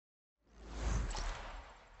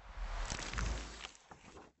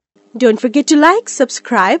Don't forget to like,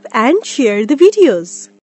 subscribe and share the videos.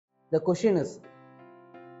 The question is,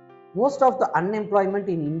 most of the unemployment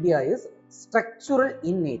in India is structural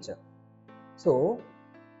in nature. So,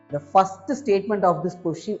 the first statement of this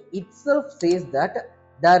question itself says that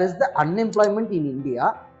there is the unemployment in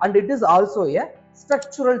India and it is also a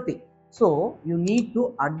structural thing. So, you need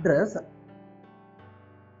to address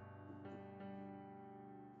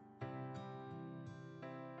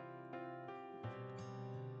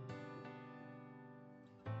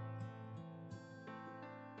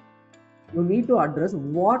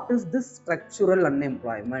what is this structural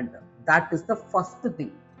unemployment. That is the first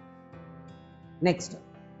thing. Next,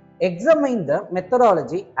 examine the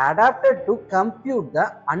methodology adapted to compute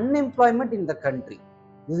the unemployment in the country.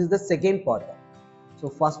 This is the second part. So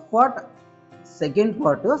first part, second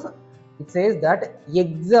part is, it says that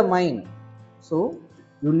examine. So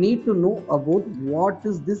you need to know about what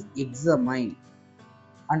is this examine.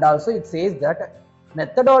 And also it says that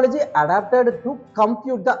methodology adapted to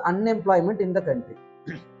compute the unemployment in the country.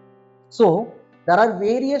 So there are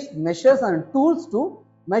various measures and tools to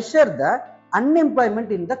measure the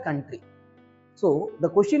unemployment in the country. So the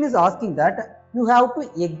question is asking that you have to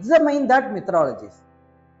examine that methodologies.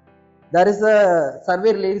 There is a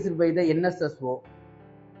survey released by the NSSO.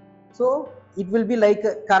 So it will be like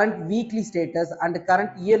current weekly status and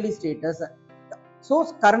current yearly status. So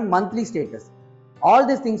current monthly status. All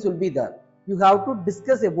these things will be there. You have to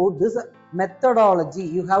discuss about this methodology.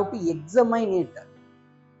 You have to examine it.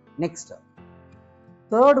 Next,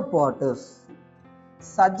 third part is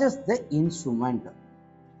suggest the instrument.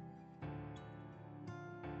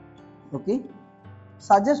 Okay,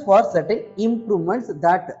 suggest for certain improvements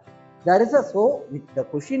that there is a, so the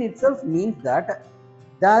question itself means that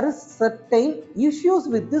there is certain issues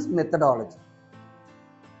with this methodology.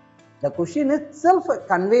 The question itself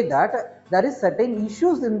convey that there is certain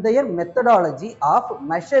issues in their methodology of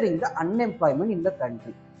measuring the unemployment in the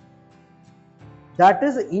country. That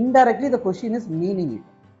is indirectly the question is meaning it.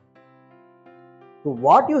 So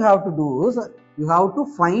what you have to do is you have to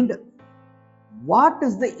find what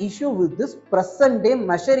is the issue with this present day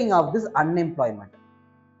measuring of this unemployment.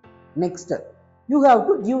 Next, you have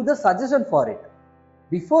to give the suggestion for it.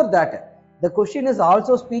 Before that, the question is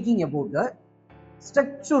also speaking about the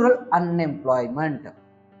structural unemployment.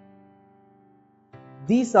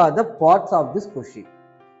 These are the parts of this question,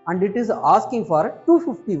 and it is asking for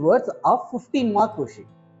 250 words of 15 mark question,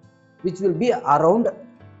 which will be around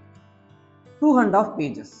 2.5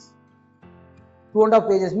 pages. 2.5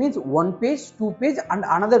 pages means 1 page, 2 page and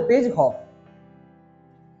another page half.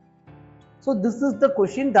 So this is the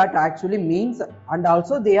question that actually means, and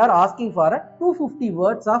also they are asking for a 250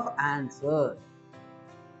 words of answer,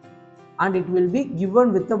 and it will be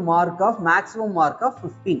given with a mark of maximum mark of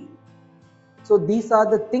 15. So these are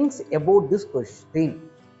the things about this question.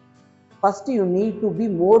 First, you need to be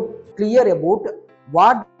more clear about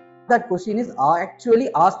what that question is actually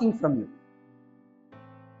asking from you.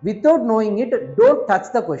 Without knowing it, don't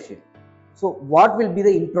touch the question. So what will be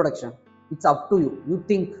the introduction? It's up to you. You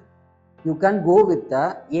think. You can go with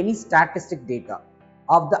any statistic data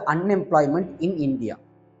of the unemployment in India.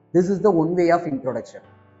 This is the one way of introduction.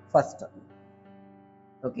 First,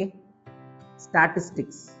 okay,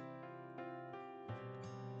 statistics.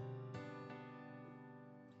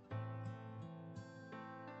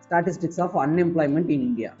 Statistics of unemployment in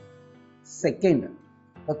India. Second,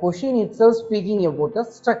 the question itself speaking about the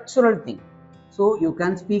structural thing. So you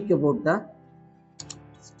can speak about the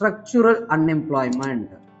structural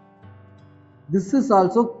unemployment. This is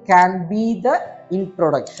also can be the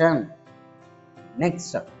introduction.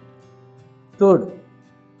 Next, third,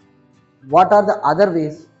 what are the other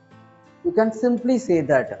ways? You can simply say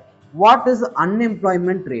that what is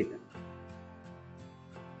unemployment rate?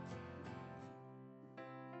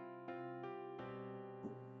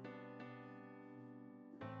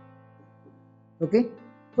 Okay,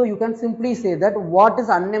 so you can simply say that what is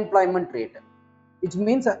unemployment rate, which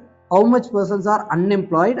means how much persons are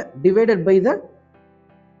unemployed divided by the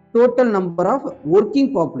total number of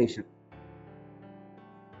working population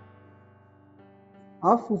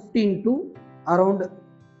of 15 to around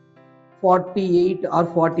 48 or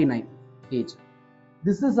 49 age.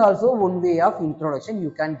 This is also one way of introduction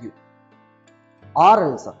you can give. Or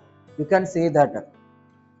else you can say that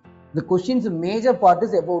the question's major part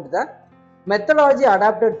is about the methodology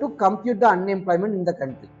adapted to compute the unemployment in the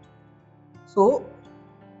country. So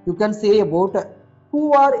you can say about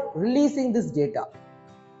who are releasing this data,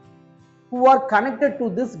 who are connected to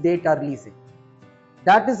this data releasing.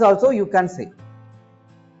 That is also you can say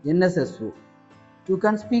NSSO. You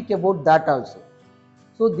can speak about that also.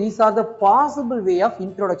 So these are the possible way of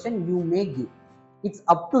introduction you may give. It's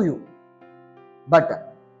up to you.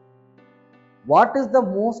 But what is the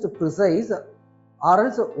most precise, or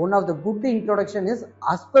else one of the good introduction is,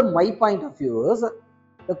 as per my point of view, is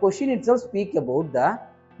the question itself speak about the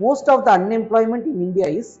most of the unemployment in India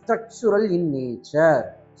is structural in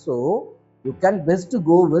nature. So you can best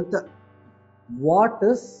go with what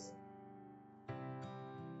is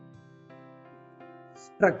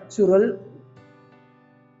structural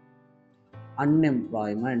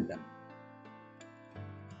unemployment.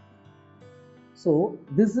 So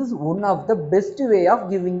this is one of the best way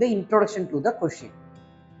of giving the introduction to the question,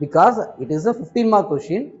 because it is a 15-mark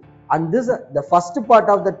question, and this the first part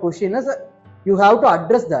of that question is you have to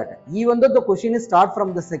address that. Even though the question is start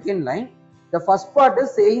from the second line, the first part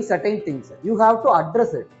is saying certain things. You have to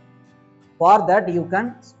address it. For that, you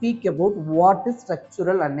can speak about what is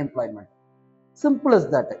structural unemployment. Simple as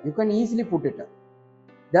that. You can easily put it.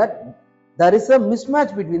 That there is a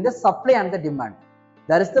mismatch between the supply and the demand.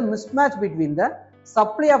 There is the mismatch between the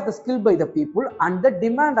supply of the skill by the people and the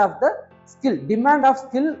demand of the skill. Demand of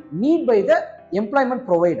skill need by the employment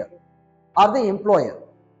provider or the employer.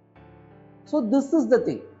 So this is the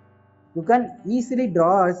thing. You can easily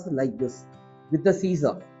draw as like this with the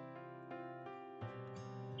seesaw.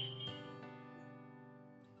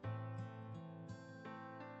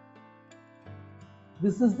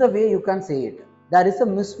 This is the way you can say it. There is a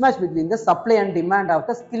mismatch between the supply and demand of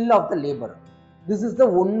the skill of the laborer. This is the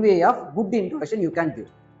one way of good introduction you can give.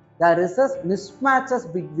 There is a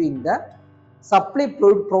mismatches between the supply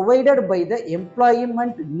provided by the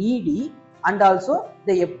employment needy and also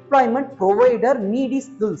the employment provider needy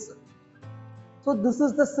skills. So this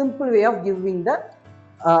is the simple way of giving the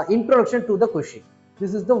introduction to the question.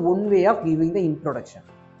 This is the one way of giving the introduction.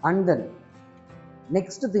 And then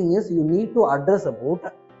next thing is you need to address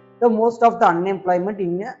about the most of the unemployment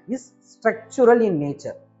in is structural in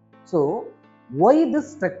nature. So why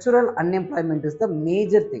this structural unemployment is the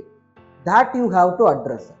major thing that you have to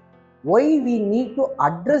address. Why we need to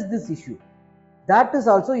address this issue, that is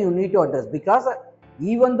also you need to address, because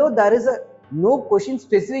even though there is no question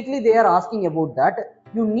specifically they are asking about that,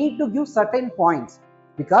 you need to give certain points,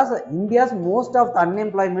 because India's most of the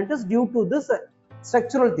unemployment is due to this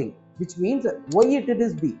structural thing, which means why it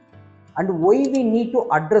is be and why we need to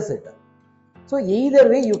address it. So either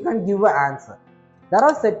way you can give an answer. There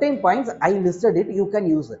are certain points I listed it, you can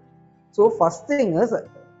use it. So first thing is,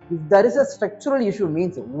 if there is a structural issue,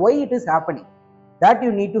 means why it is happening, that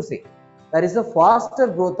you need to say. There is a faster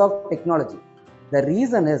growth of technology. The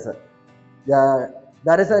reason is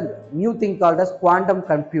there is a new thing called as quantum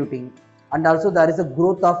computing, and also there is a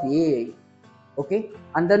growth of AI, okay,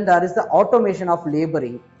 and then there is the automation of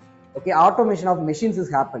laboring, okay, automation of machines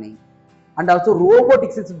is happening, and also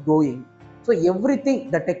robotics is going. So everything,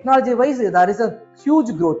 the technology wise, there is a huge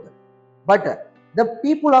growth, but the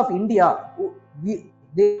people of India,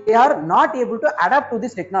 they are not able to adapt to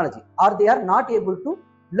this technology, or they are not able to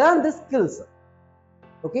learn the skills.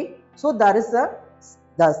 Okay, so there is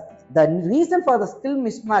the reason for the skill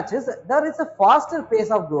mismatch is there is a faster pace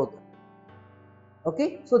of growth.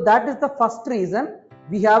 Okay, so that is the first reason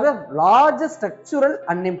we have a large structural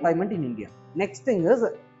unemployment in India. Next thing is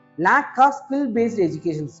lack of skill based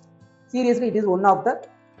education system. Seriously, it is one of the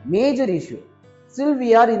major issue. Still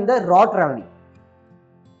we are in the raw traveling.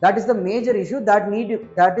 That is the major issue that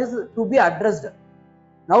is to be addressed.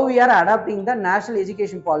 Now we are adopting the national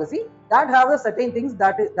education policy that have a certain things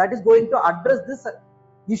that is going to address this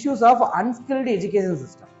issues of unskilled education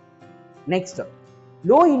system. Next,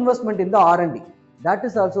 low investment in the R&D. That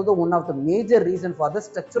is also the one of the major reason for the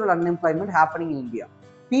structural unemployment happening in India.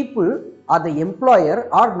 People or the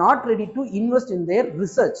employer are not ready to invest in their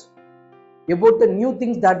research about the new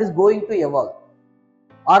things that is going to evolve,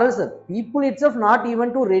 or else people itself not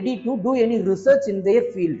even to ready to do any research in their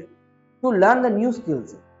field to learn the new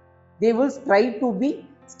skills. They will try to be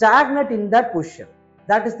stagnant in that position.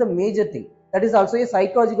 That is the major thing. That is also a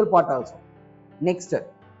psychological part also. Next,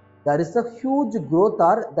 there is a huge growth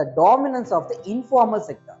or the dominance of the informal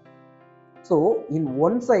sector. So in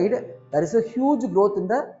one side there is a huge growth in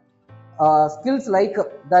the skills, like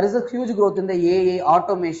there is a huge growth in the AI,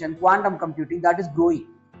 automation, quantum computing, that is growing,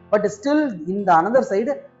 but still in the another side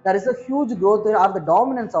there is a huge growth or the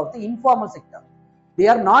dominance of the informal sector. They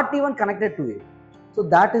are not even connected to it. So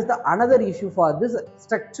that is the another issue for this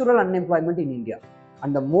structural unemployment in India.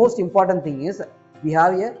 And the most important thing is we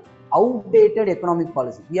have a outdated economic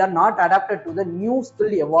policy. We are not adapted to the new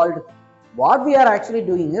skill evolved. What we are actually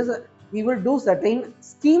doing is we will do certain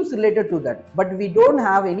schemes related to that, but we don't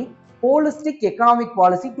have any holistic economic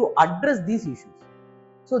policy to address these issues.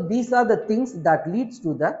 So these are the things that leads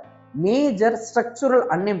to the major structural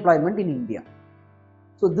unemployment in India.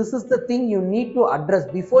 So this is the thing you need to address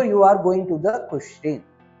before you are going to the question.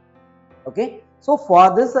 Okay, so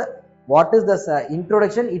for this, what is this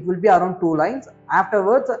introduction? It will be around 2 lines.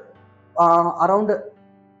 Afterwards, around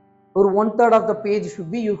or 1/3 of the page should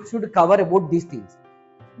be, you should cover about these things.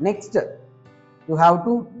 Next, you have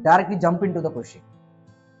to directly jump into the question.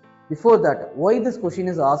 Before that, why this question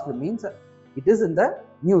is asked means it is in the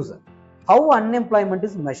news. How unemployment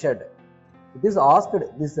is measured? It is asked.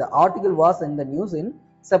 This article was in the news in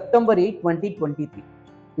September 8, 2023,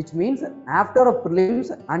 which means after a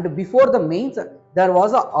prelims and before the mains, there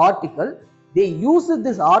was an article. They used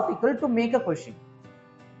this article to make a question.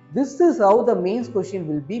 This is how the mains question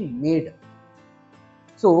will be made.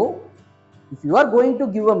 So if you are going to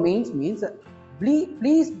give a mains means,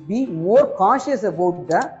 please be more cautious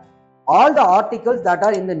about all the articles that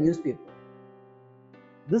are in the newspaper.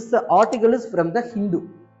 This article is from the Hindu.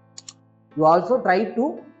 You also try to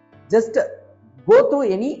just go through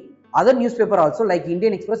any other newspaper also, like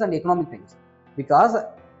Indian Express and Economic Times, because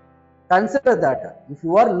consider that if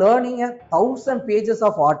you are learning 1,000 pages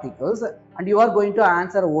of articles and you are going to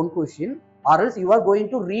answer one question, or else you are going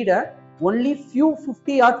to read only few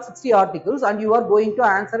 50 or 60 articles and you are going to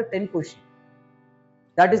answer 10 questions.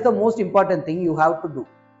 That is the most important thing you have to do.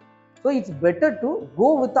 So it's better to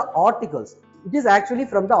go with the articles. It is actually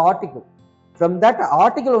from the article. From that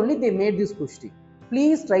article only they made this question.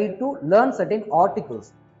 Please try to learn certain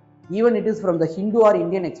articles, even it is from the Hindu or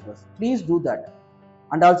Indian Express. Please do that.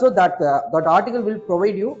 And also that article will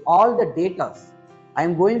provide you all the data. I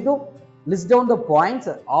am going to list down the points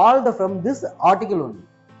from this article only.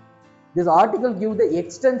 This article gives the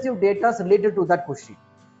extensive data related to that question,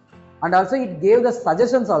 and also it gave the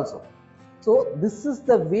suggestions also. So this is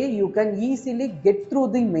the way you can easily get through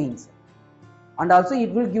the mains, and also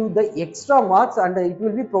it will give the extra marks and it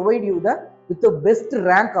will be provide you with the best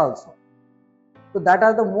rank also. So that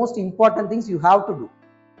are the most important things you have to do.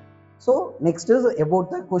 So next is about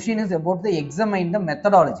the question is about the examine the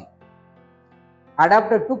methodology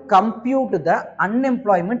adapted to compute the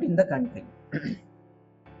unemployment in the country.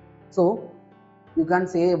 So you can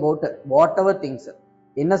say about whatever things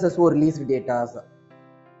NSSO released data,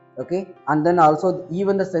 okay, and then also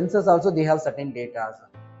even the census also they have certain data.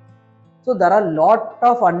 So there are lot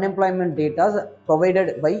of unemployment data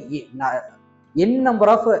provided by n number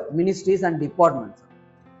of ministries and departments.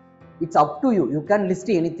 It's up to you. You can list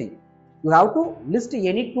anything. You have to list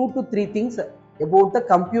any 2 to 3 things about the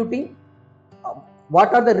computing.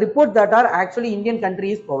 What are the reports that are actually Indian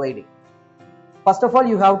country is providing? First of all,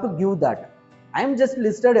 you have to give that. I am just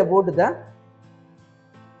listed about the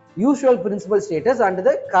usual principal status and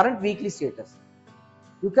the current weekly status.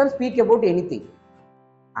 You can speak about anything.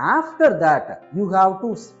 After that, you have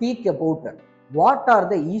to speak about what are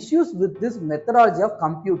the issues with this methodology of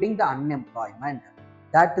computing the unemployment.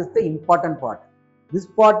 That is the important part. This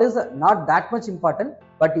part is not that much important,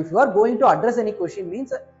 but if you are going to address any question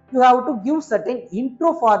means you have to give certain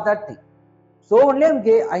intro for that thing. So only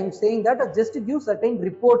I am saying that just give certain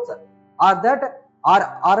reports,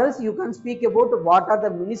 or else you can speak about what are the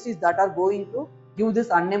ministries that are going to give this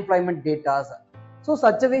unemployment data. So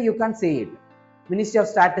such a way you can say it. Ministry of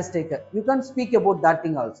Statistics, you can speak about that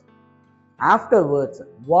thing also. Afterwards,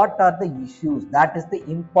 what are the issues? That is the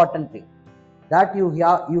important thing that you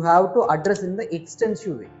have to address in the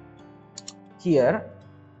extensive way. Here,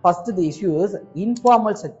 first the issue is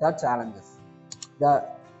informal sector challenges. The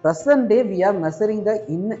present day we are measuring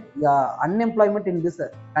the unemployment in this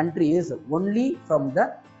country is only from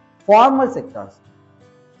the formal sectors,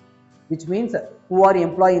 which means who are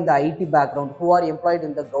employed in the IT background, who are employed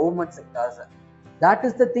in the government sectors. That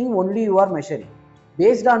is the thing only you are measuring,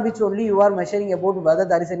 based on which only you are measuring about whether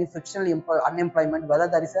there is any frictional unemployment, whether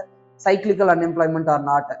there is a cyclical unemployment or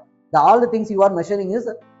not. All the things you are measuring is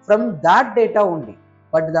from that data only.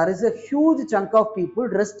 But there is a huge chunk of people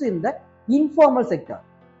rest in the informal sector.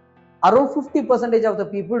 Around 50% of the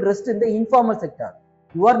people rest in the informal sector.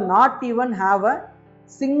 You are not even have a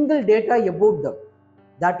single data about them.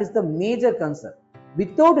 That is the major concern.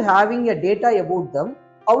 Without having a data about them,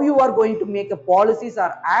 how you are going to make a policies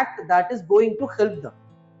or act that is going to help them,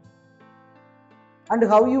 and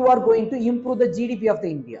how you are going to improve the GDP of the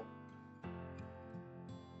India.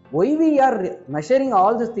 Why we are measuring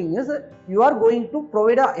all these things is you are going to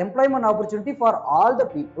provide an employment opportunity for all the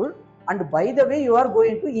people, and by the way you are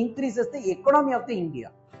going to increase the economy of the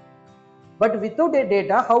India. But without a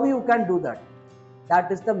data, how you can do that?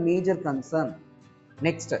 That is the major concern.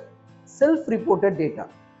 Next, self-reported data.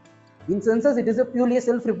 In census, it is a purely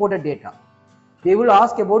self-reported data. They will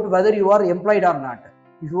ask about whether you are employed or not.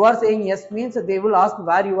 If you are saying yes means they will ask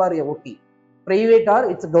where you are working, private or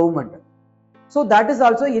it's government. So that is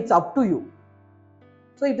also it's up to you.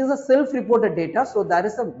 So it is a self-reported data. So there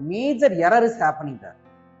is a major error is happening there.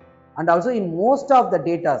 And also in most of the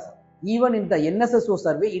data, even in the NSSO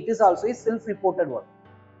survey, it is also a self-reported one.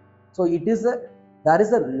 So there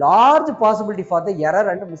is a large possibility for the error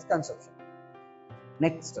and misconception.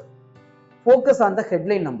 Next, focus on the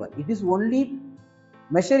headline number. It is only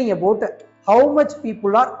measuring about how much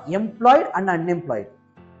people are employed and unemployed.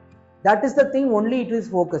 That is the thing only it is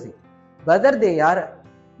focusing. Whether they are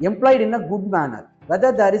employed in a good manner,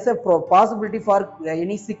 whether there is a possibility for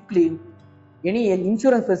any sick leave, any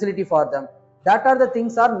insurance facility for them, that are the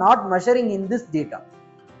things are not measuring in this data.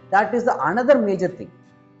 That is the another major thing.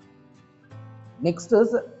 Next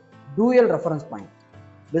is dual reference point.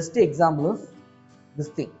 Best example is this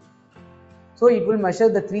thing. So it will measure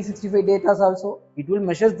the 365 data also, it will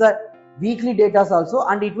measure the weekly data also,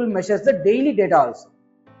 and it will measure the daily data also.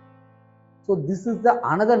 So this is the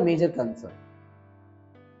another major concern.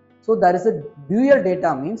 So there is a dual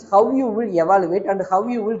data means how you will evaluate and how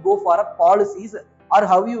you will go for a policies or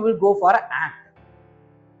how you will go for an act.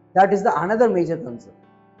 That is the another major concern.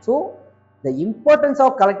 So the importance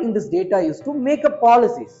of collecting this data is to make a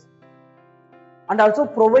policies and also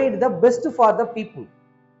provide the best for the people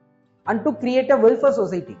and to create a welfare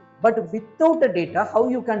society. But without the data, how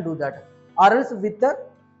you can do that? Or else with the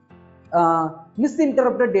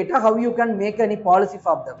misinterpreted data, how you can make any policy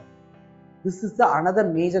for them? This is the another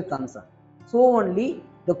major concern. So only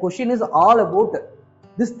the question is all about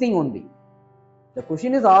this thing only. The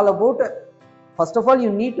question is all about, first of all, you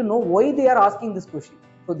need to know why they are asking this question.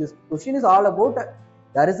 So this question is all about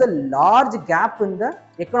there is a large gap in the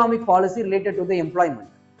economic policy related to the employment.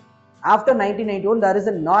 After 1991, there is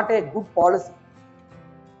not a good policy,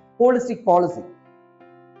 holistic policy.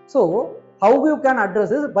 So how you can address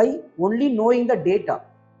this? By only knowing the data.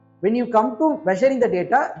 When you come to measuring the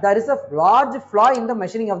data, there is a large flaw in the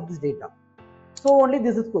measuring of this data. So only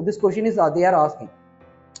this question is they are asking.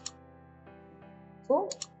 So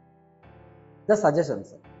the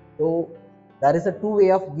suggestions. So there is a two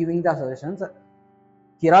way of giving the suggestions.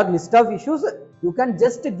 Here are list of issues. You can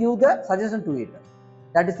just give the suggestion to it.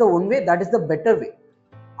 That is the one way. That is the better way.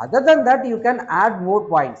 Other than that, you can add more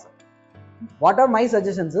points. What are my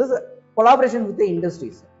suggestions is collaboration with the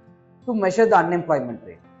industries to measure the unemployment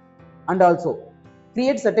rate, and also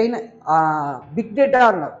create certain big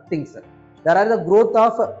data things. There are the growth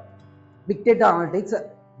of big data analytics.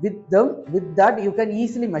 With that you can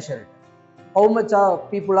easily measure it. How much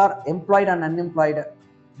people are employed and unemployed.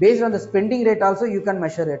 Based on the spending rate also you can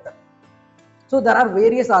measure it. So there are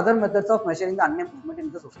various other methods of measuring the unemployment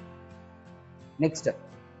in the society. Next,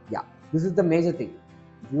 this is the major thing.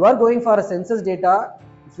 If you are going for a census data,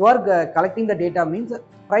 if you are collecting the data means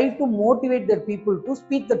try to motivate the people to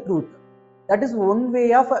speak the truth. That is one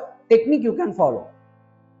way of technique you can follow.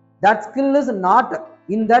 That skill is not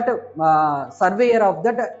in that surveyor of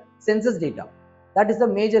that census data. That is the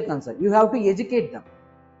major concern. You have to educate them.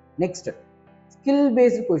 Next, skill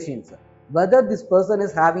based questions. Whether this person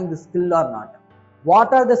is having the skill or not.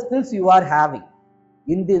 What are the skills you are having?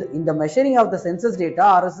 In the measuring of the census data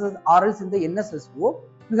or else in the NSSO,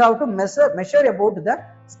 you have to measure about the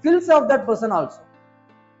skills of that person also.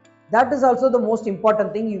 That is also the most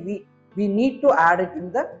important thing. We need to add it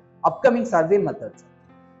in the upcoming survey methods.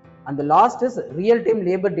 And the last is real-time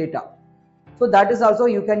labor data. So that is also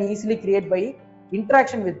you can easily create by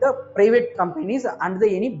interaction with the private companies and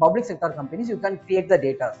any public sector companies. You can create the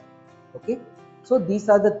data. Okay. So these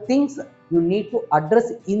are the things you need to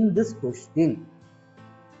address in this question.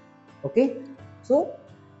 Okay. So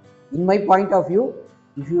in my point of view,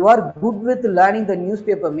 if you are good with learning the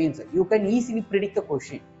newspaper means you can easily predict the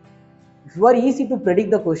question. If you are easy to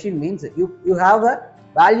predict the question means you have a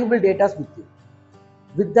valuable data with you.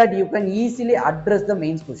 With that you can easily address the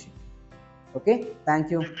mains question. Okay.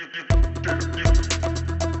 Thank you.